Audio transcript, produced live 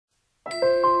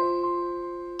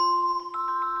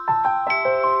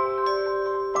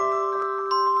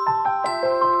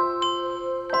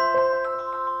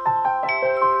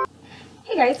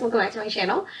guys, welcome back to my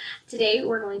channel. Today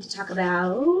we're going to talk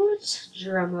about,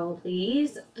 drumroll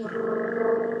please,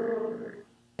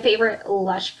 favorite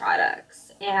Lush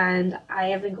products. And I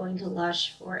have been going to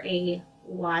Lush for a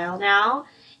while now,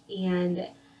 and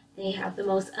they have the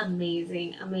most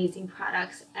amazing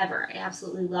products ever. I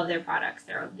absolutely love their products.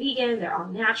 They're all vegan, they're all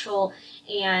natural,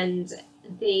 and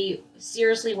they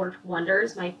seriously worked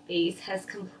wonders. My face has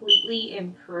completely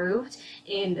improved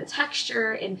in the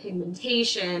texture, in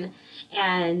pigmentation,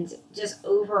 and just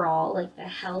overall, like, the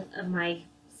health of my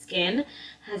skin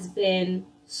has been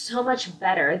so much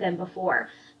better than before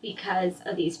because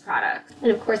of these products.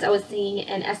 And of course, I was seeing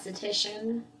an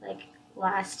esthetician like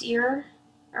last year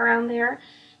around there,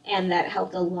 and that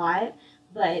helped a lot,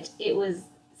 but it was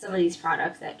some of these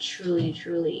products that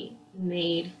truly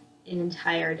made an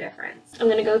entire difference. I'm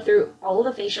going to go through all of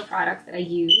the facial products that I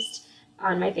used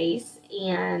on my face,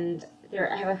 and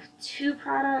I have two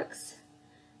products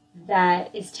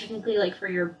that is technically like for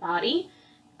your body,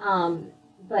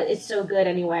 but it's so good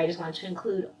anyway. I just wanted to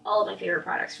include all of my favorite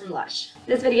products from Lush.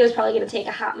 This video is probably going to take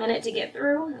a hot minute to get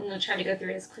through. I'm going to try to go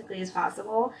through it as quickly as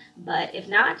possible, but if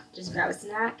not, just grab a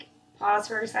snack, pause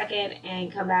for a second,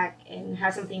 and come back and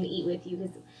have something to eat with you,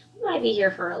 because we might be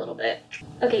here for a little bit.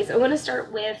 Okay, so I'm going to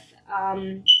start with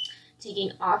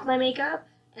taking off my makeup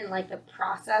and like the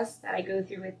process that I go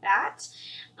through with that,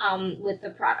 with the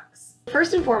products.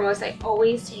 First and foremost, I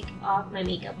always take off my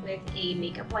makeup with a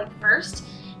makeup wipe first,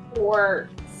 or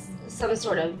some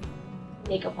sort of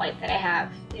makeup wipe that I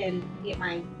have, and get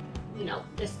my,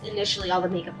 just initially all the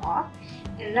makeup off.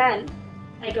 And then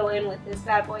I go in with this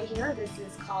bad boy here. This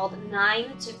is called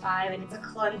 9 to 5, and it's a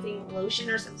cleansing lotion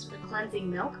or some sort of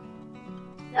cleansing milk.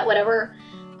 That whatever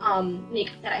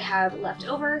makeup that I have left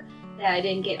over that I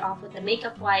didn't get off with the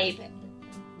makeup wipe,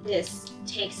 this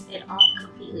takes it off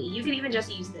completely. You can even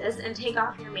just use this and take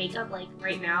off your makeup. Like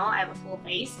right now, I have a full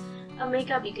face of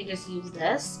makeup. You can just use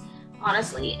this,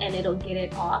 honestly, and it'll get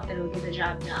it off. It'll get the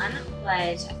job done,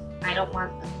 but I don't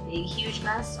want a big, huge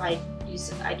mess, so I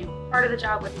do part of the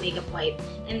job with makeup wipe,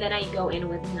 and then I go in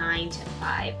with 9 to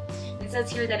 5. It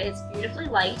says here that it's beautifully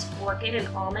light, orchid and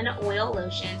almond oil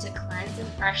lotion to cleanse and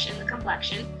freshen the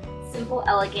complexion. Simple,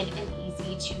 elegant, and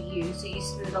easy to use. So you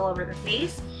smooth all over the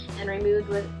face and remove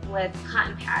with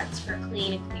cotton pads for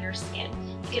clean, clear skin.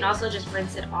 You can also just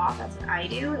rinse it off. That's what I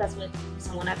do. That's what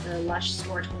someone at the Lush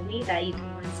store told me, that you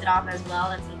can rinse it off as well.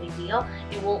 That's no big deal.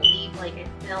 It won't leave like a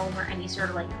film or any sort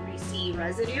of like greasy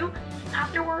residue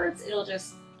afterwards. It'll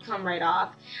just come right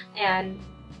off. And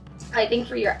I think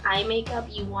for your eye makeup,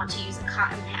 you want to use a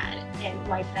cotton pad and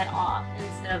wipe that off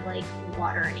instead of like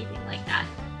water or anything like that.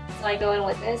 So I go in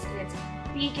with this, and it's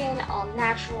vegan, all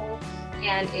natural,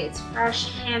 and it's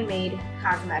fresh, handmade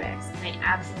cosmetics. And I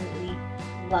absolutely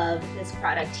love this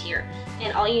product here.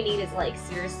 And all you need is, like,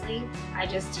 seriously, I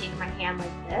just take my hand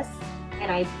like this,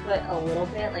 and I put a little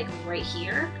bit like right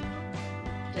here,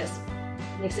 just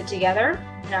mix it together,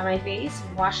 put it on my face,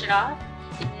 wash it off,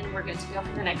 and then we're good to go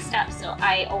for the next step. So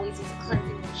I always use a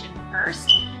cleansing lotion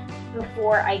first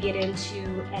before I get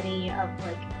into any of,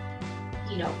 like,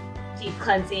 deep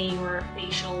cleansing or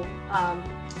facial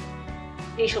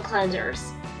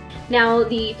cleansers. Now,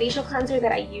 the facial cleanser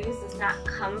that I use does not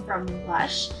come from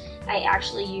Lush. I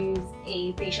actually use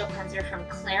a facial cleanser from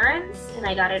Clarins, and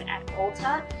I got it at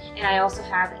Ulta. And I also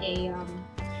have a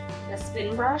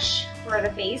spin brush for the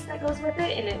face that goes with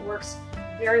it, and it works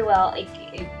very well. It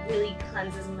really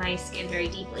cleanses my skin very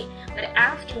deeply. But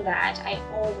after that, I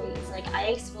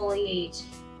exfoliate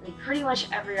like pretty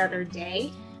much every other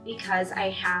day, because I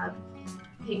have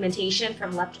pigmentation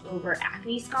from leftover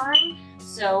acne scarring.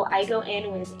 So I go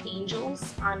in with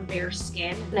Angels on bare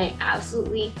skin, and I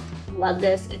absolutely love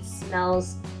this. It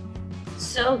smells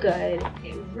so good.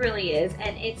 It really is.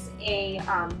 And it's a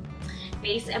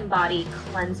face and body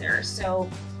cleanser. So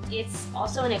it's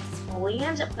also an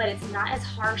exfoliant, but it's not as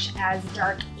harsh as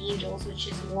Dark Angels, which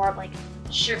is more of like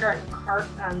sugar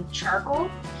and charcoal.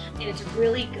 And it's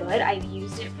really good. I've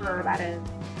used it for about a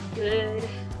good,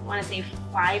 I want to say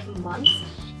 5 months,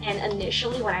 and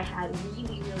initially when I had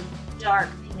really dark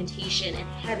pigmentation and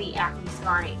heavy acne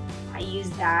scarring, I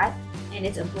used that, and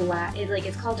it's a black,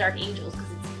 it's called Dark Angels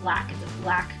because it's black. It's a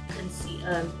black not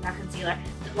concealer,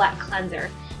 it's a black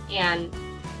cleanser, and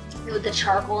with the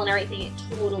charcoal and everything, it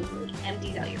totally like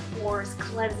empties out your pores,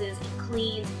 cleanses and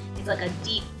cleans. It's like a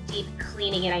deep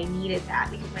cleaning, and I needed that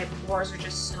because my pores were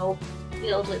just so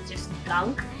filled with just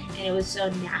gunk, and it was so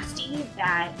nasty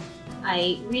that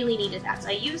I really needed that. So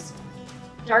I use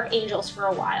Dark Angels for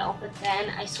a while, but then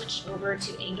I switched over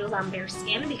to Angels on Bare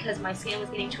Skin because my skin was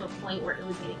getting to a point where it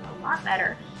was getting a lot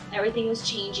better. Everything was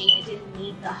changing. I didn't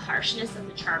need the harshness of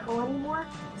the charcoal anymore,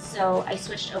 so I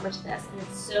switched over to this, and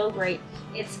it's so great.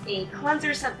 It's a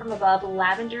cleanser sent from above.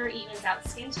 Lavender evens out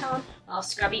skin tone, while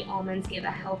scrubby almonds give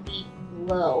a healthy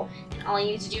glow. And all you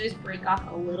need to do is break off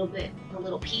a little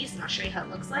piece, and I'll show you how it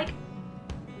looks like.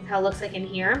 This is how it looks like in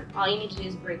here. All you need to do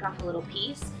is break off a little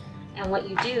piece. And what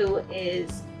you do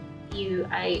is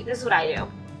this is what I do.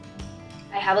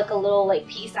 I have like a little like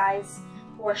pea-sized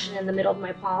portion in the middle of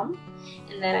my palm,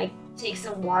 and then I take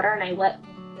some water and I wet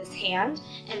this hand,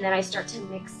 and then I start to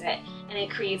mix it, and it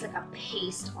creates like a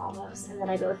paste almost. And then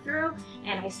I go through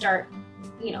and I start,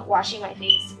 washing my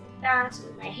face with that,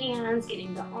 with my hands,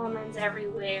 getting the almonds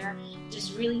everywhere.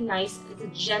 Just really nice. It's a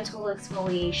gentle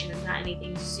exfoliation. It's not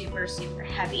anything super, super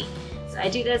heavy. So I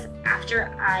do this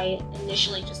after I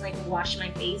initially just like wash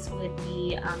my face with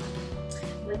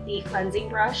the cleansing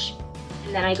brush,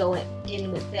 and then I go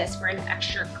in with this for an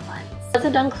extra cleanse. Once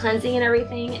I'm done cleansing and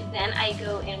everything, then I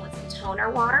go in with some toner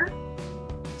water.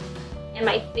 And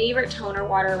my favorite toner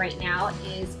water right now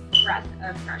is Breath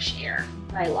of Fresh Air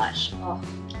by Lush. Oh,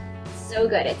 so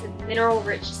good. It's a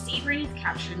mineral-rich sea breeze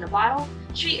captured in a bottle.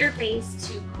 Treat your face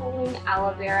to cooling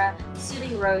aloe vera,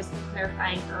 soothing rose, and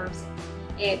clarifying herbs.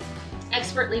 It's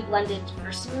expertly blended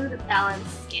for smooth,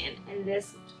 balanced skin, and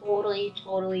this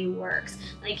totally works.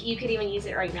 Like, you could even use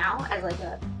it right now as like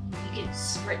you could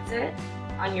spritz it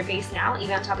on your face now,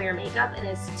 even on top of your makeup, and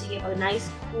it's to give a nice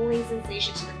cooling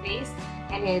sensation to the face,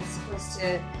 and it's supposed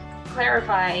to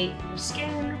clarify your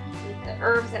skin with the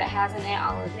herbs that it has in it,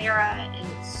 aloe vera, and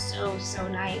it's so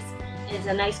nice. And it's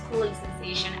a nice cooling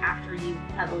sensation after you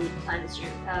heavily cleanse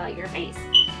your face.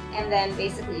 And then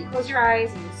basically you close your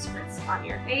eyes and you spritz on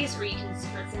your face, or you can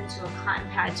spritz into a cotton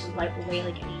pad to wipe away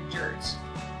like any dirt.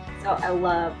 So I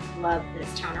love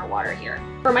this toner water here.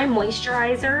 For my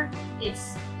moisturizer,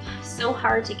 it's so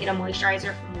hard to get a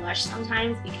moisturizer from Lush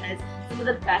sometimes because some of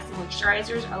the best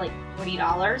moisturizers are like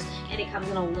 $40, and it comes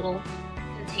in a little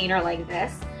container like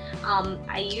this.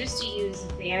 I used to use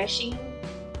vanishing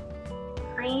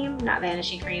cream, not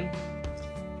vanishing cream,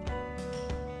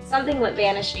 something with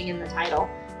vanishing in the title,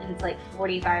 and it's like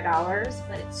 $45,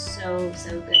 but it's so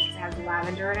good because it has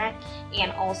lavender in it,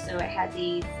 and also it had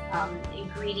these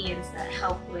ingredients that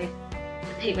help with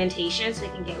the pigmentation so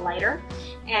it can get lighter.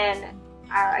 And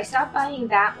I stopped buying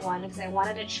that one because I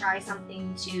wanted to try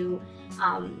something to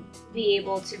be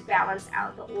able to balance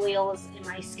out the oils in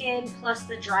my skin plus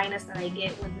the dryness that I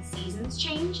get when the seasons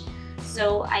change.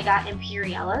 So I got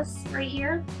Imperialis right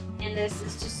here, and this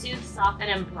is to soothe, soften,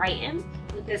 and brighten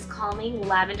with this calming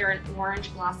lavender and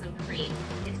orange blossom cream.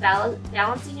 Its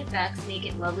balancing effects make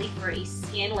it lovely for a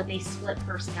skin with a split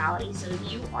personality. So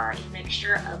if you are a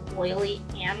mixture of oily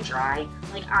and dry,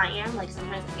 like I am, like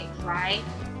sometimes I get dry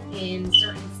in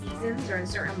certain seasons or in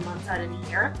certain months out of the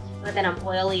year, but then I'm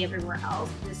oily everywhere else,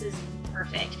 this is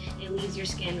perfect. It leaves your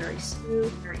skin very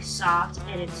smooth, very soft,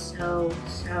 and it's so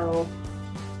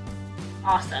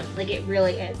awesome. Like, it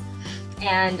really is.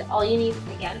 And all you need,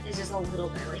 again, is just a little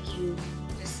bit. Like, you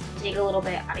just take a little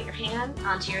bit out of your hand,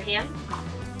 onto your hand,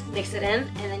 mix it in,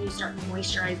 and then you start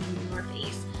moisturizing your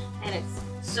face. And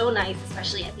it's so nice,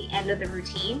 especially at the end of the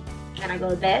routine. And I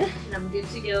go to bed, and I'm good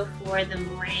to go for the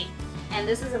morning. And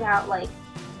this is about like,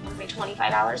 I want to say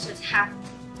 $25, so it's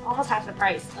almost half the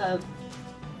price of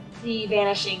the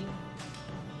Vanishing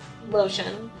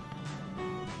lotion,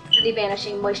 the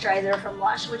Vanishing moisturizer from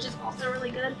Lush, which is also really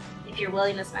good if you're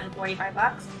willing to spend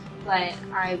 $45. But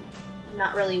I'm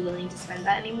not really willing to spend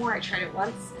that anymore. I tried it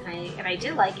once, and I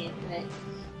did like it, but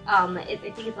I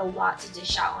think it's a lot to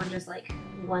dish out on just like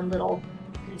one little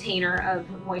container of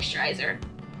moisturizer.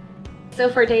 So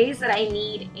for days that I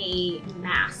need a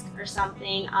mask or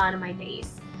something on my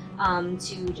face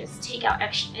to just take out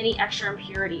any extra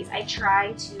impurities, I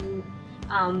try to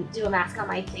do a mask on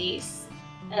my face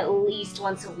at least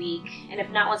once a week, and if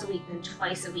not once a week, then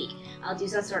twice a week. I'll do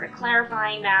some sort of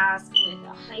clarifying mask with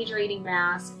a hydrating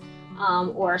mask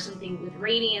or something with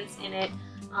radiance in it.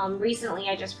 Recently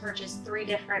I just purchased 3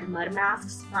 different mud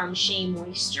masks from Shea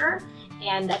Moisture,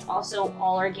 and that's also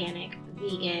all organic,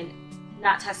 vegan,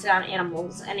 not tested on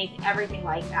animals, everything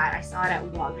like that. I saw it at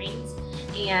Lovelies,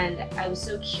 and I was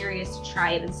so curious to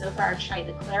try it, and so far I've tried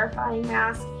the clarifying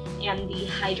mask and the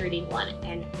hydrating one,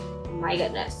 and my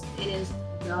goodness, it is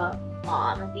the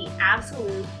bomb, the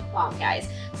absolute bomb, guys.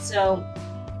 So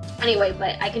anyway,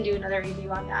 but I can do another review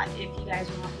on that if you guys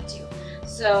want me to.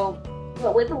 So,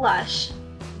 but with Lush,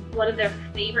 one of their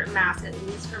favorite masks, at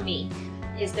least for me,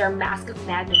 is their Mask of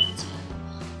Magnet.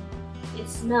 It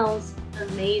smells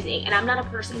amazing. And I'm not a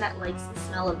person that likes the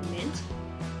smell of mint,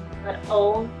 but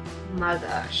oh my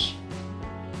gosh.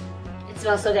 It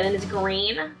smells so good, and it's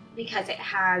green because it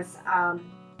has, let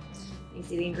me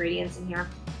see the ingredients in here.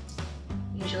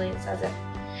 Usually it says it.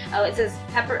 Oh, it says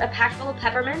a pack full of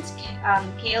peppermint,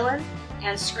 kaolin,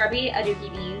 and scrubby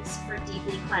aduki beans for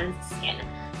deeply cleansed skin.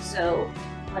 So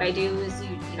what I do is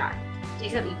you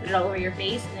take it, you put it all over your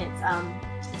face, and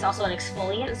it's also an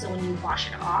exfoliant. So when you wash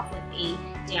it off with a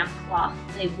damp cloth,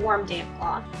 a warm damp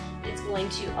cloth, it's going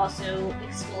to also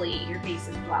exfoliate your face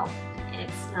as well. And it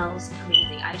smells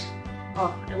amazing.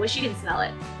 I wish you could smell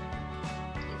it.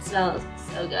 It smells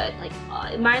so good. Like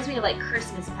it reminds me of like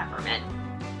Christmas peppermint.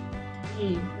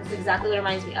 That's exactly what it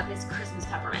reminds me of, is Christmas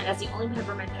peppermint. That's the only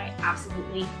peppermint that I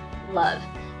absolutely love.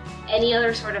 Any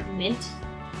other sort of mint,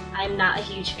 I'm not a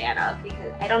huge fan of,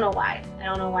 because I don't know why. I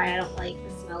don't know why I don't like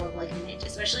the smell of like mint,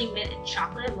 especially mint and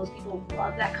chocolate. Most people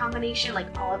love that combination.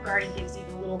 Like Olive Garden gives you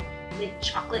the little mint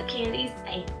chocolate candies.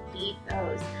 I hate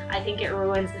those. I think it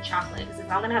ruins the chocolate, because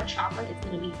if I'm gonna have chocolate, it's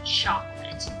gonna be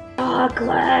chocolate.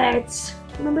 Chocolate!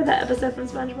 Remember that episode from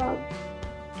SpongeBob?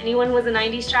 Anyone was a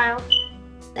 90s child?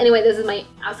 Anyway, this is my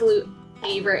absolute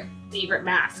favorite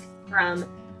mask from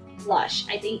Lush.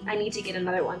 I think I need to get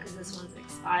another one because this one's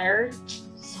expired.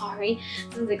 Sorry,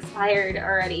 this one's expired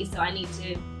already, so I need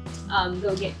to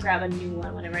go grab a new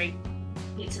one whenever I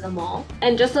get to the mall.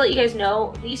 And just to let you guys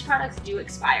know, these products do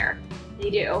expire. They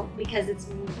do, because it's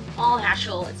all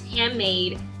natural, it's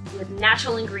handmade with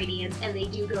natural ingredients, and they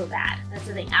do go bad. That's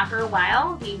the thing. After a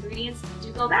while, the ingredients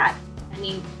do go bad. I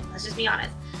mean, let's just be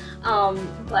honest.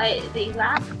 But they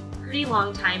last a pretty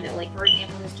long time though. Like for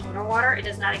example, this toner water, it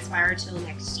does not expire until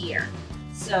next year.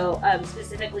 So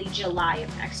specifically July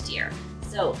of next year.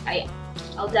 So I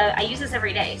use this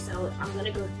every day, so I'm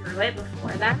gonna go through it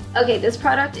before that. Okay, this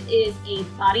product is a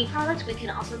body product, but can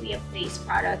also be a face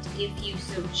product if you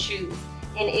so choose.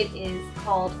 And it is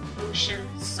called Ocean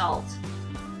Salt.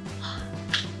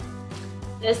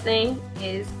 This thing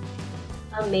is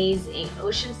amazing.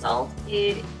 Ocean Salt,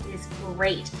 it is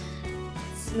great.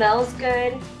 Smells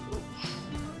good.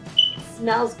 It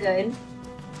smells good.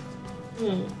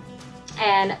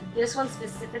 And this one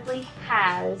specifically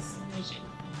has,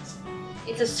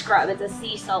 it's a scrub. It's a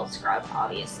sea salt scrub,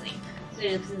 obviously. So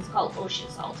it's called Ocean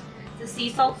Salt. It's a sea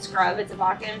salt scrub. It's a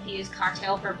vodka-infused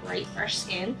cocktail for bright, fresh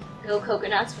skin. Go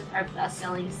coconuts with our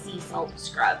best-selling sea salt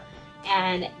scrub.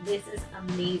 And this is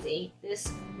amazing.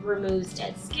 This removes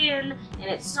dead skin and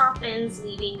it softens,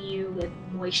 leaving you with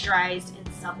moisturized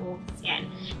and supple skin.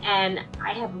 And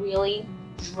I have really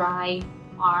dry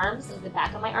arms, like the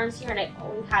back of my arms here, and I've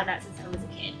always had that since I was a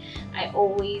kid. I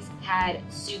always had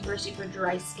super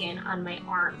dry skin on my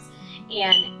arms,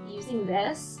 and using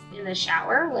this in the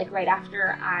shower, like right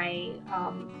after I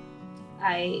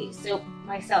soap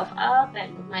myself up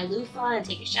and with my loofah and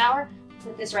take a shower,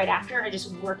 put this right after. I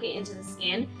just work it into the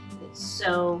skin. It's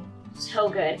so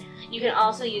good. You can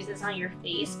also use this on your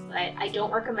face, but I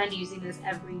don't recommend using this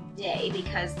every day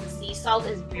because the sea salt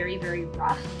is very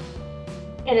rough,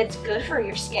 and it's good for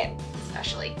your skin,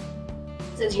 especially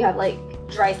since you have like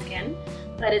dry skin.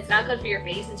 But it's not good for your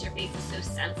face since your face is so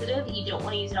sensitive. You don't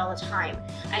want to use it all the time.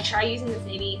 I try using this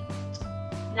maybe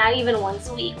not even once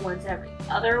a week, once every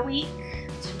other week,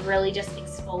 to really just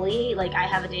exfoliate. Like I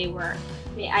have a day where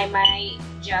I might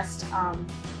just,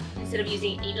 instead of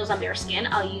using Angels on Bare Skin,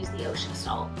 I'll use the Ocean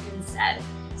Salt instead.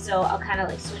 So I'll kind of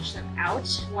like switch them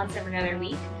out once every other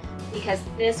week, because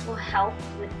this will help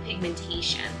with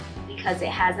pigmentation because it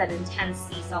has that intense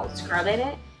sea salt scrub in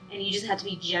it, and you just have to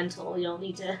be gentle. You don't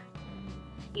need to,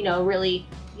 you don't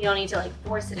need to like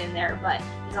force it in there, but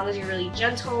as long as you're really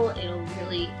gentle, it'll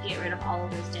really get rid of all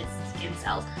of those dead skin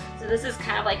cells. So this is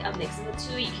kind of like a mix of the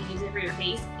two. You can use it for your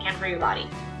face and for your body.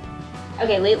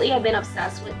 Okay, lately I've been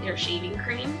obsessed with their shaving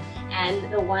cream,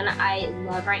 and the one I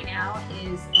love right now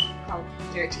is called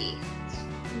Dirty.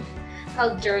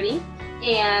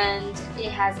 And it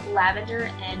has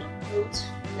lavender and oat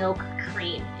milk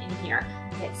cream in here.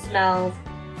 It smells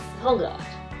so good.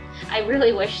 I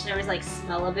really wish there was like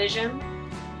smell-o-vision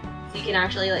so you can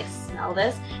actually like smell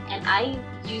this, and I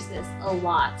use this a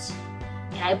lot,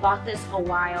 and I bought this a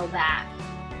while back.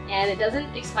 And it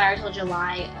doesn't expire till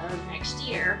July of next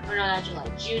year. Or no, not July,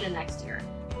 June of next year.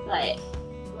 But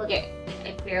look at,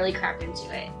 I barely cracked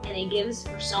into it. And it gives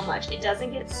for so much. It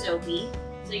doesn't get soapy,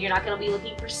 so you're not gonna be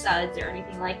looking for suds or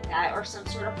anything like that, or some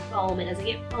sort of foam. It doesn't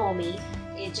get foamy.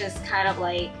 It just kind of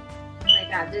like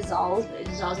that dissolves, but it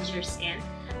dissolves into your skin.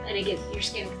 And it gets, your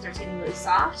skin starts getting really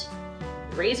soft.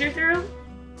 Razor through,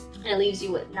 and it leaves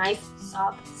you with nice,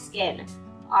 soft skin.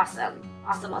 Awesome.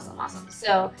 Awesome, awesome, awesome.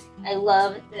 So I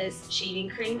love this shaving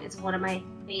cream. It's one of my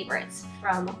favorites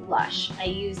from Lush. I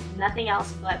use nothing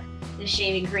else but this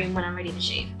shaving cream when I'm ready to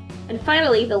shave. And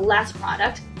finally, the last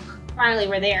product. Finally,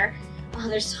 we're there. Oh,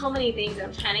 there's so many things, and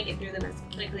I'm trying to get through them as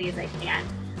quickly as I can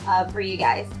for you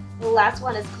guys. The last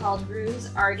one is called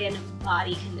Ruse Argan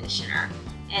Body Conditioner,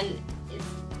 and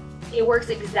it works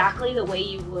exactly the way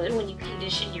you would when you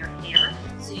condition your hair.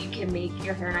 So you can make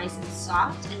your hair nice and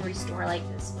soft and restore like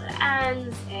the split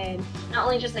ends, and not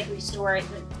only just like restore it,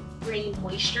 but bring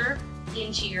moisture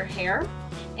into your hair.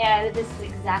 And this is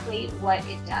exactly what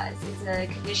it does. It's a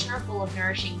conditioner full of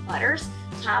nourishing butters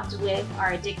topped with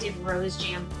our addictive rose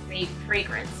jam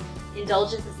fragrance.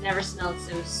 Indulgence has never smelled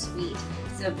so sweet.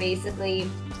 So basically,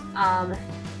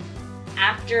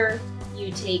 after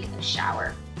you take a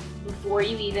shower, before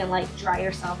you even like dry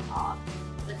yourself off,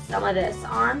 put some of this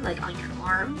on, like on your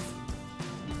arms.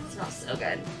 It smells so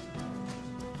good.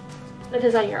 Put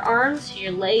this on your arms,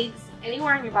 your legs,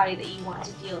 anywhere on your body that you want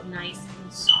to feel nice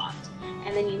and soft.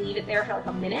 And then you leave it there for like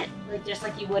a minute, like just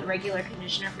like you would regular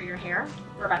conditioner for your hair,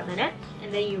 for about a minute.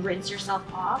 And then you rinse yourself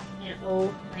off, and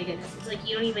oh my goodness, it's like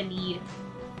you don't even need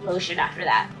lotion after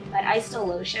that. But I still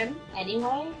lotion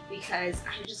anyway because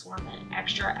I just want that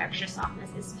extra softness,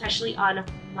 especially on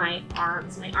my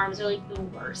arms. My arms are like the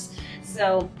worst.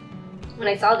 So when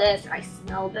I saw this, I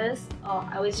smelled this, oh,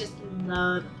 I was just in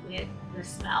love with the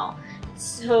smell. It's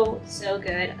so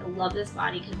good. I love this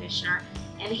body conditioner.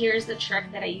 And here's the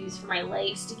trick that I use for my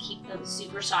legs to keep them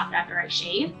super soft after I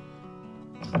shave.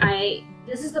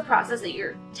 This is the process that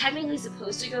you're technically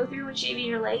supposed to go through when shaving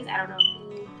your legs. I don't know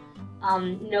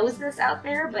who knows this out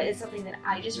there, but it's something that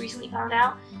I just recently found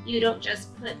out. You don't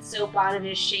just put soap on and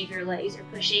just shave your legs, or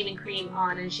put shaving cream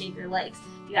on and shave your legs.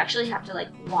 You actually have to like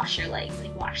wash your legs,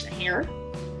 like wash the hair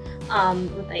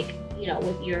with like, you know,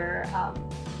 with your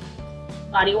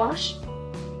body wash.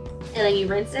 And then you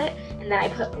rinse it, and then I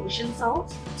put ocean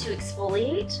salt to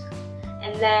exfoliate,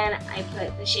 and then I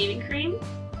put the shaving cream,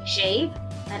 shave,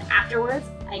 and afterwards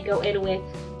I go in with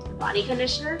the body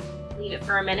conditioner, leave it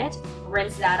for a minute,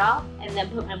 rinse that off, and then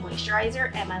put my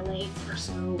moisturizer, and my legs are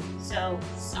so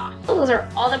soft. So those are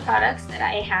all the products that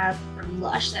I have from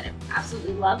Lush that I've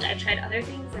absolutely loved. I've tried other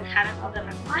things and haven't loved them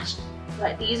as much,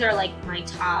 but these are like my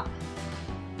top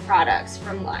products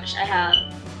from Lush. I have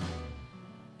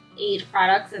 8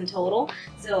 products in total,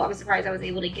 so I'm surprised I was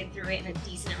able to get through it in a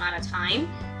decent amount of time.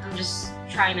 I'm just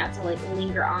trying not to like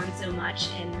linger on so much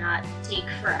and not take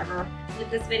forever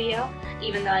with this video,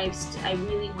 even though I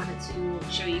really wanted to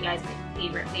show you guys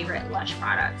my favorite Lush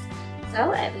products.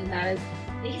 So I think that is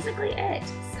basically it.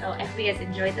 So I hope you guys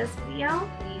enjoyed this video.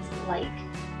 Please like,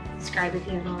 subscribe if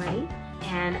you haven't already,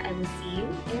 and I will see you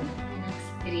in the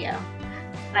next video.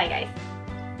 Bye guys.